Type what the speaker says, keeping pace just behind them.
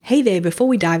Hey there, before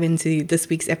we dive into this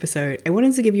week's episode, I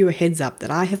wanted to give you a heads up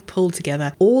that I have pulled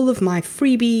together all of my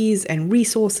freebies and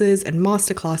resources and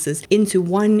masterclasses into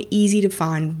one easy to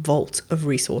find vault of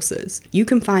resources. You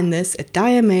can find this at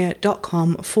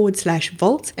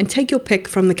dianemayor.com/vault and take your pick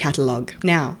from the catalogue.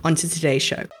 Now, onto today's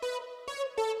show.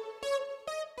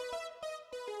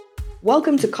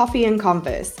 Welcome to Coffee and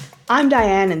Converse. I'm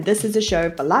Diane and this is a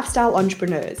show for lifestyle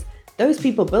entrepreneurs. Those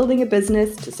people building a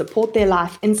business to support their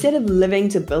life instead of living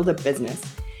to build a business.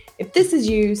 If this is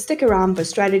you, stick around for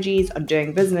strategies on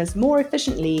doing business more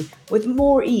efficiently, with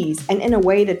more ease, and in a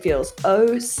way that feels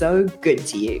oh so good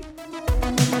to you.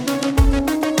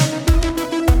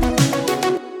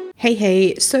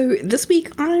 Hey, so this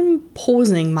week I'm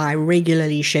pausing my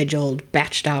regularly scheduled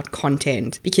batched out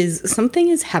content because something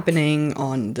is happening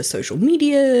on the social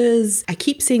medias. I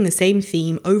keep seeing the same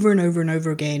theme over and over and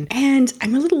over again, and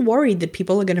I'm a little worried that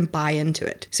people are going to buy into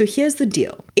it. So here's the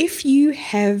deal. If you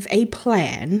have a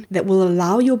plan that will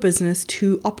allow your business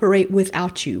to operate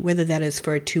without you, whether that is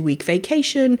for a 2-week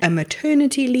vacation, a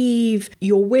maternity leave,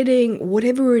 your wedding,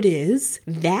 whatever it is,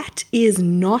 that is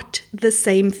not the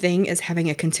same thing as having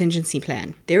a contingency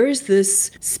plan. There is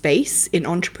this space in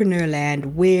entrepreneur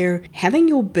land where having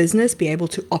your business be able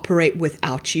to operate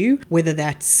without you, whether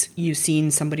that's you've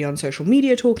seen somebody on social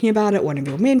media talking about it, one of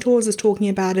your mentors is talking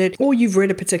about it, or you've read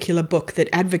a particular book that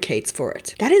advocates for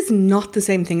it. That is not the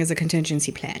same thing as a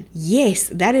contingency plan. Yes,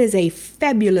 that is a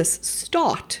fabulous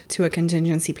start to a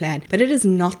contingency plan, but it is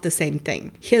not the same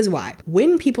thing. Here's why.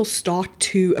 When people start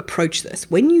to approach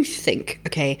this, when you think,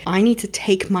 okay, I need to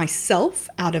take myself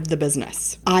out of the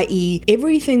business, i.e.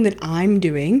 everything that I'm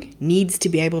doing needs to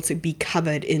be able to be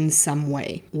covered in some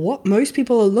way. What most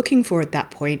people are looking for at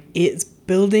that point is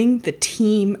building the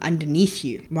team underneath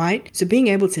you, right? So being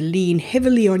able to lean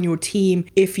heavily on your team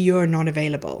if you're not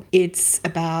available. It's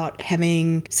about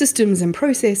having systems and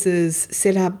processes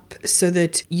set up so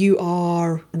that you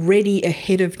are ready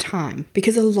ahead of time.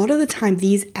 Because a lot of the time,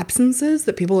 these absences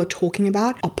that people are talking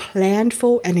about are planned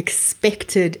for and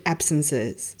expected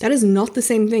absences. That is not the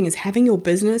same thing as having your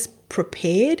business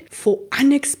prepared for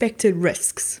unexpected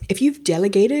risks. If you've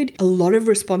delegated a lot of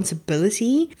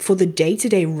responsibility for the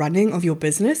day-to-day running of your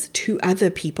business to other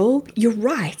people, you're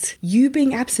right. You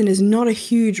being absent is not a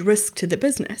huge risk to the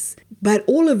business, but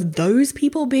all of those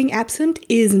people being absent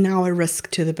is now a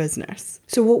risk to the business.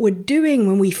 So what we're doing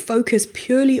when we focus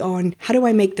purely on how do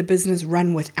I make the business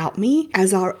run without me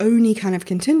as our only kind of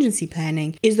contingency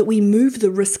planning is that we move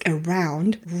the risk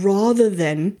around rather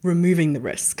than removing the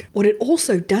risk. What it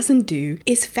also doesn't do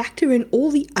is factor in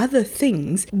all the other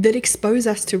things that expose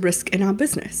us to risk in our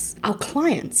business. Our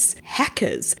clients,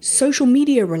 hackers, social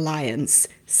media reliance,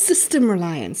 system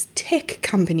reliance, tech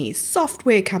companies,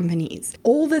 software companies,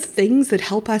 all the things that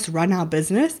help us run our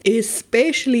business,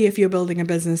 especially if you're building a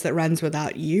business that runs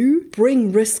without you,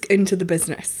 bring risk into the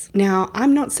business. Now,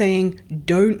 I'm not saying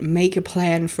don't make a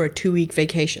plan for a 2-week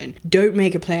vacation. Don't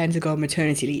make a plan to go on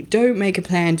maternity leave. Don't make a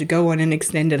plan to go on an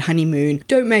extended honeymoon.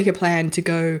 Don't make a plan to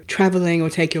go traveling or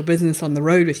take your business on the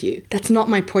road with you. That's not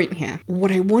my point here.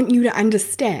 What I want you to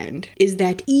understand is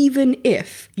that even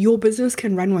if your business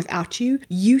can run without you,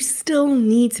 you still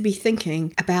need to be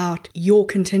thinking about your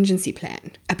contingency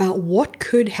plan, about what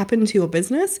could happen to your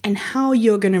business and how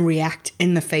you're going to react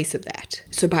in the face of that.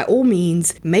 So by all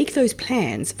means, make those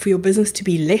plans for your business to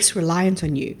be less reliant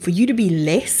on you, for you to be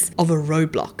less of a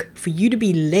roadblock, for you to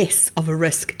be less of a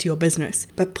risk to your business.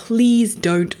 But please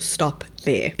don't stop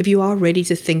there. If you are ready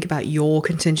to think about your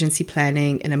contingency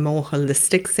planning in a more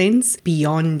holistic sense,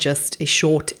 beyond just a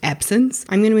short absence,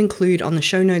 I'm going to include on the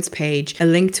show notes page a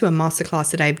link to a masterclass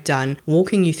that I've done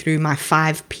walking you through my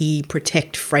 5P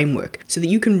Protect framework so that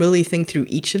you can really think through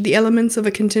each of the elements of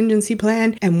a contingency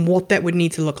plan and what that would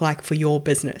need to look like for your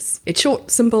business. It's short,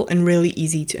 simple, and really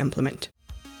easy to implement.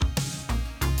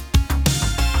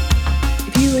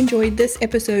 If you enjoyed this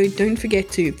episode, don't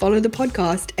forget to follow the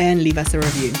podcast and leave us a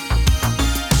review.